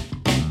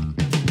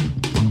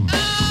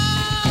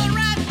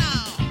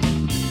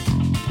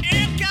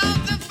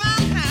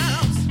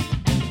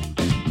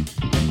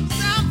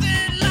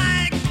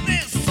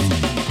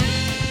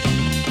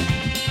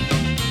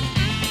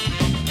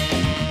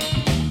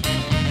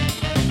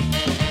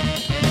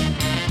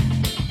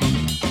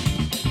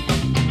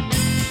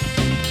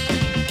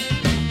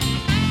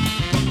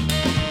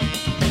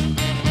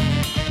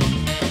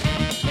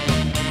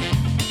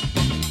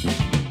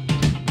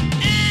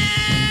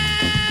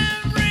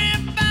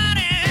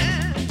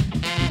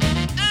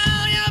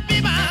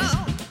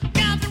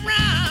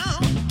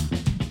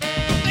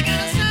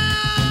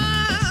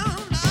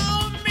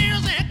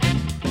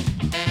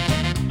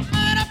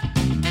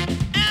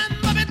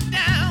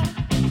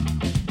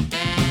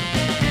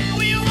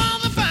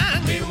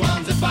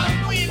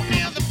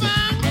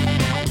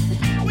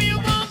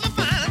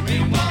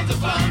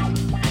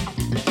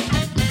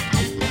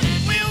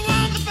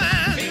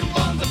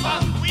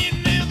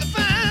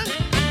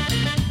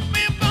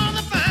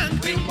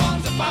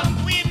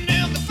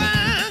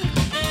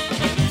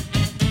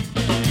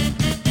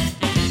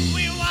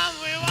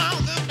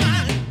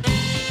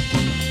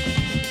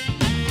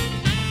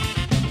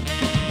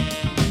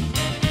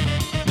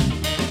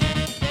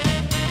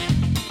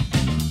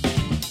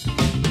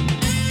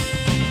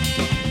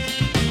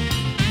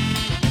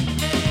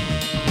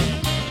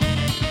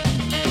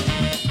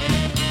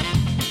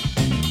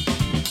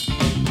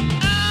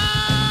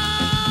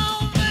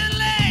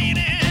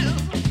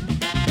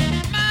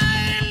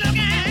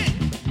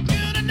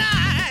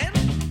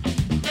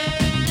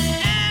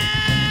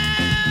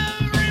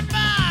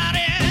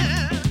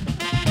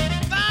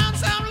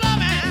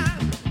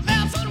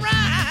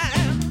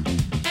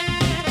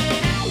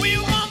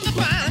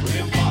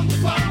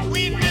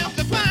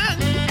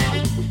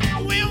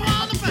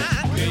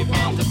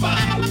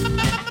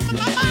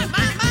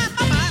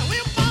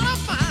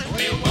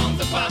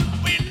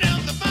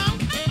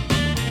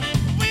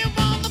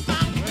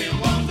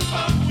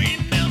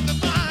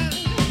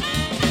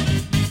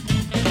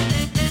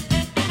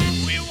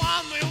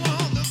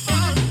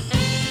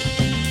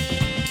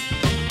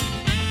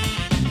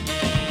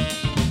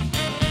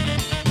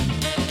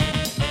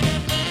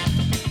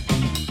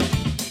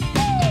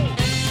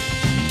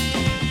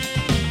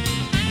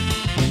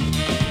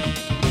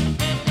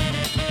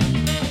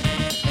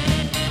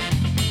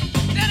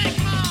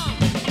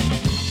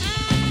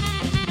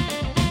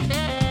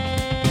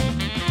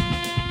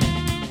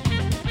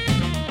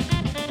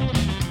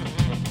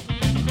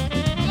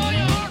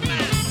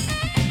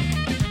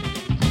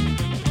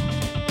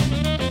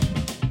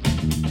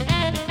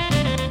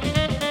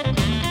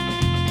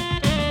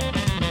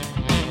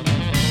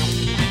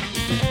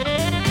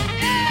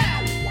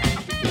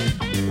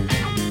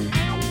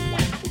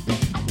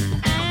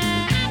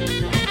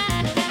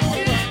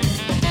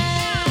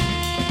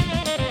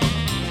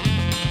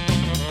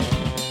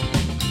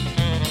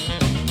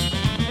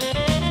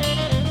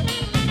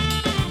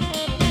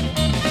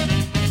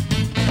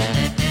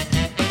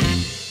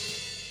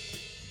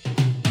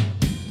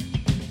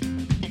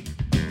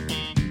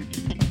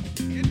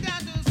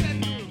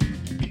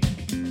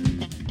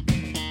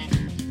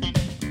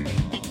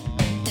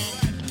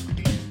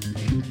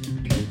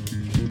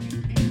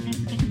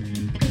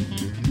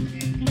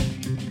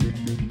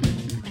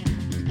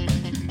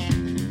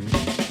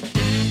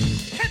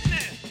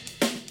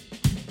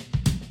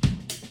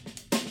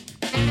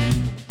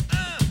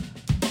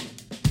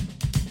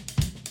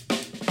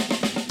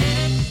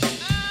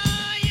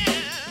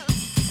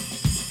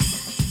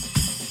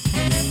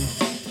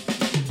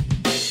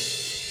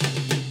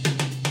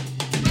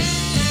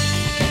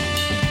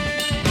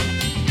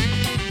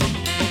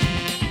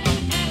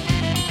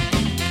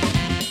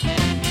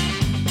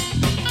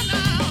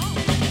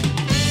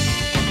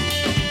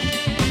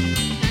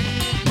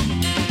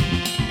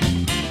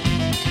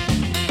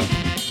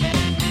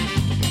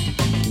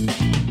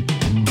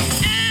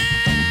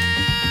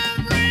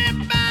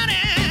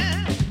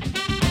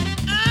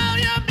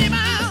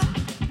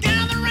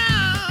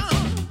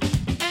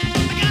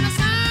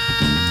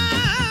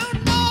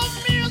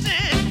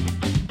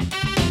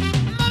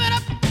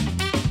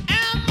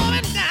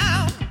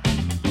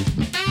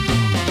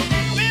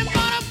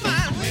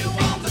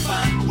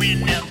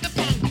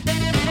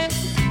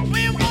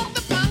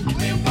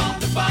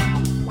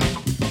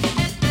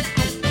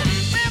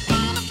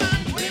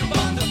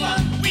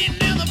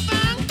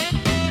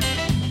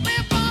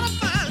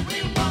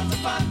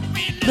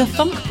 The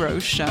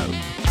FunkBro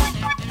Show.